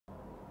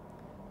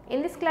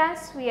In this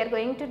class we are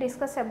going to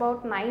discuss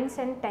about 9s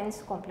and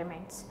 10s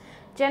complements.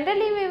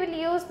 Generally we will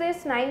use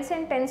this 9s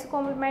and 10s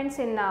complements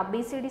in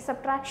BCD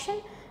subtraction,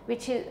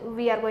 which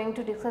we are going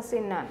to discuss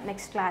in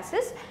next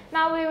classes.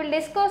 Now we will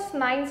discuss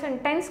 9s and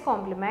 10s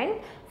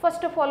complement.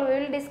 First of all we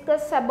will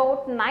discuss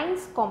about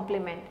 9s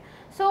complement.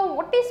 So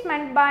what is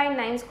meant by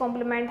 9s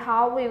complement,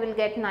 how we will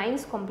get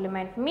 9s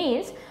complement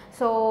means,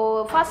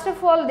 so first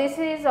of all this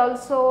is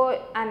also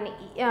an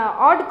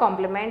odd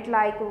complement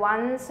like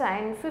 1s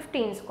and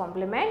 15s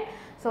complement.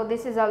 So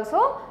this is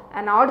also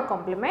an odd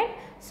complement.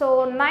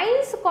 So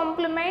 9s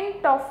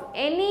complement of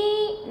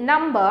any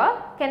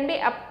number can be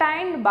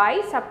obtained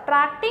by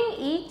subtracting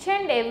each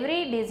and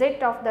every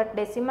digit of that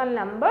decimal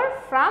number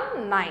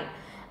from 9.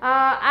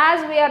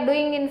 As we are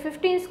doing in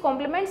 15s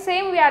complement,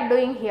 same we are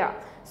doing here.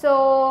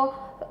 So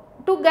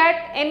to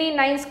get any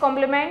 9s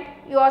complement,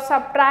 you are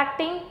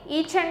subtracting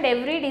each and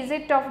every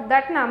digit of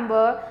that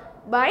number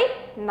by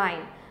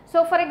 9.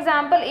 So for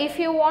example, if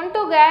you want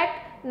to get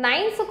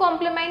 9s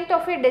complement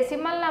of a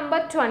decimal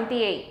number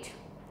 28,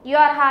 you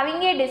are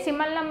having a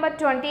decimal number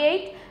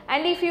 28,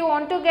 and if you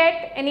want to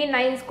get any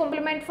 9s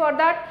complement for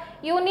that,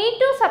 you need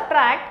to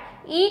subtract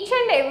each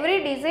and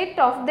every digit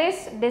of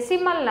this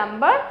decimal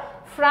number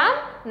from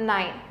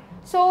 9.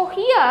 So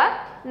here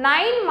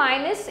 9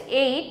 minus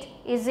 8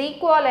 is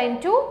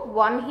equivalent to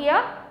 1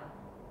 here,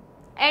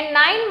 and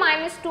 9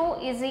 minus 2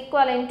 is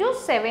equivalent to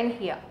 7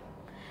 here.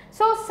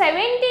 So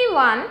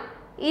 71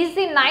 is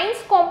the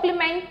 9s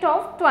complement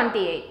of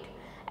 28.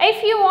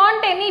 If you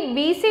want any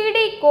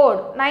BCD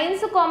code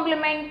 9s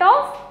complement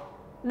of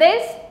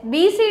this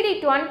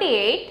BCD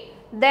 28,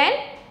 then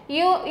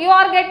you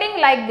are getting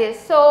like this.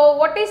 So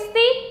what is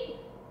the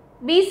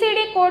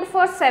BCD code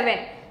for 7?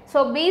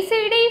 So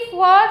BCD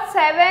for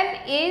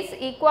 7 is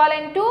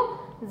equivalent to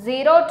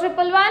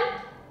 0111,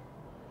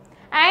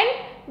 and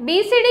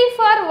BCD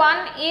for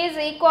 1 is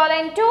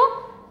equivalent to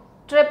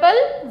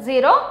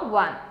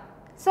 0001.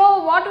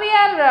 So what we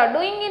are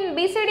doing in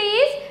BCD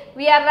is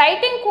we are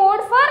writing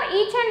code for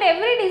each and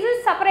every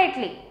digit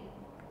separately,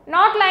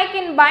 not like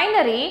in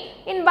binary.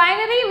 In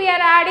binary we are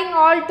adding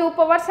all 2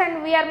 powers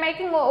and we are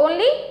making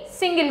only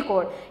single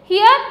code.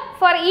 Here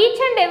for each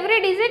and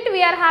every digit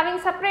we are having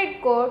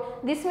separate code.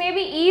 This may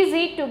be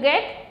easy to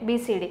get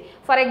BCD.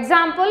 For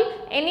example,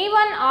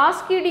 anyone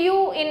asked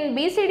you in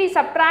BCD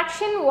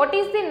subtraction what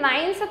is the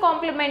 9s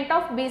complement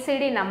of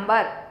BCD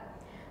number.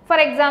 For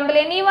example,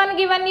 anyone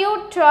given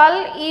you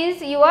 12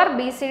 is your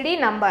BCD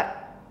number.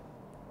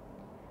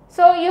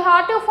 So you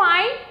have to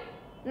find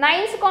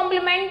 9s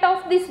complement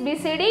of this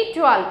BCD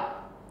 12.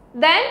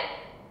 Then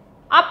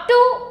up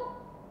to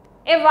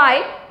a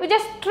while we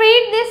just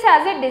treat this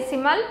as a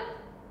decimal.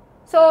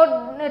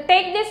 So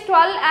take this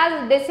 12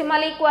 as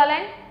decimal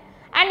equivalent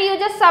and you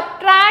just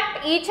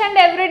subtract each and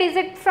every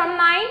digit from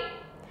 9.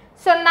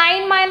 So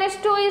 9 minus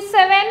 2 is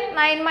 7,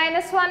 9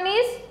 minus 1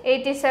 is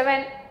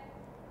 87.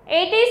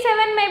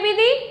 87 may be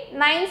the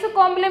 9s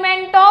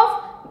complement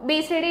of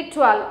BCD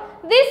 12.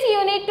 This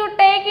you need to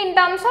take in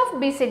terms of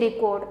BCD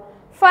code.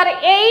 For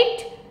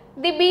 8,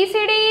 the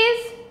BCD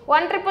is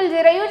 1000.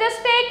 You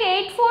just take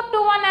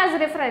 8421 as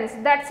reference.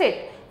 That's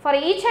it. For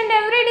each and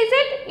every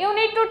digit, you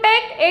need to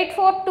take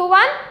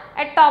 8421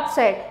 at top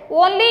side.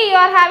 Only you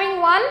are having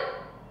 1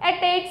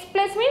 at 8's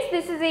place means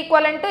this is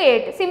equivalent to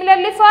 8.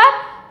 Similarly for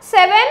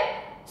 7,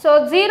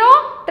 so 0,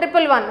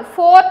 111,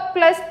 4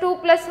 plus 2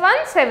 plus 1,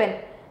 7.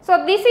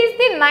 So this is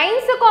the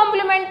 9s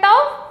complement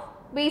of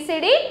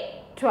BCD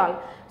 12.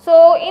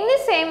 So in the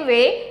same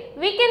way,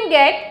 we can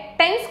get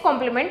 10s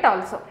complement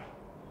also.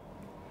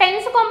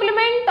 10s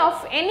complement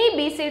of any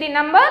BCD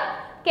number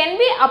can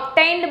be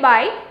obtained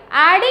by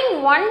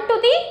adding 1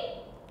 to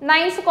the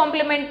 9s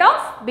complement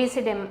of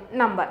BCD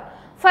number.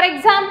 For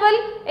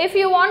example, if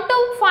you want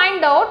to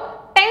find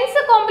out 10s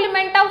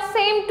complement of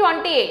same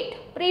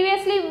 28,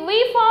 previously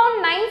we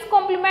found 9s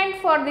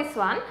complement for this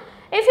one.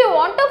 If you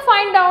want to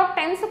find out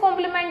 10s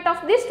complement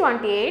of this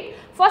 28,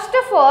 first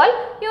of all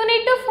you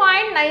need to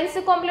find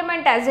 9s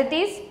complement as it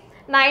is.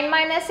 9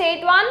 minus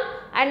 8 1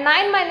 and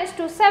 9 minus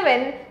 2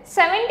 7.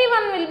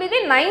 71 will be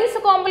the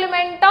 9s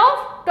complement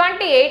of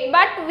 28,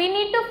 but we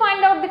need to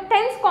find out the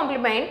 10s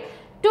complement.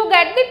 To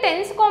get the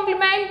 10s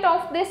complement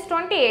of this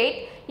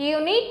 28, you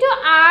need to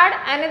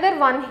add another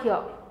 1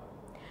 here.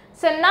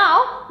 So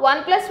now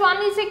 1 plus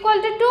 1 is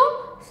equal to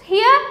 2,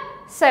 here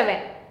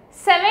 7.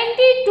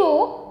 72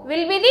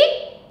 will be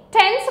the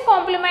 10s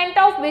complement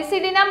of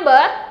BCD number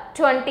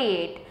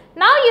 28.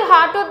 Now you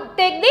have to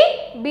take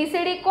the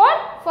BCD code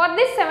for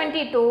this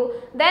 72,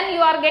 then you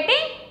are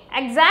getting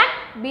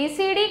exact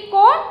BCD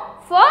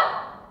code for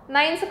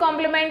 9s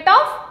complement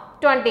of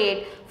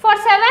 28. For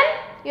 7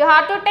 you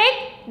have to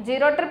take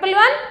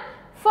 0111,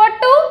 for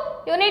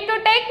 2 you need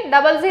to take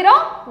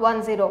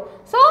 0010.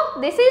 So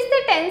this is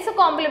the 10s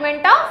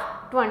complement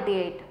of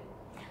 28.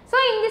 So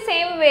in the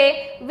same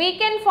way we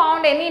can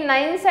find any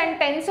 9s and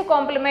 10s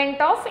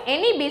complement of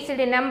any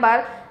BCD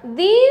number.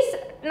 These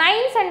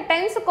 9s and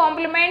 10s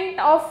complement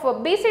of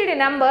BCD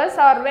numbers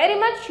are very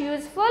much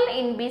useful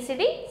in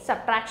BCD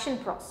subtraction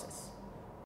process.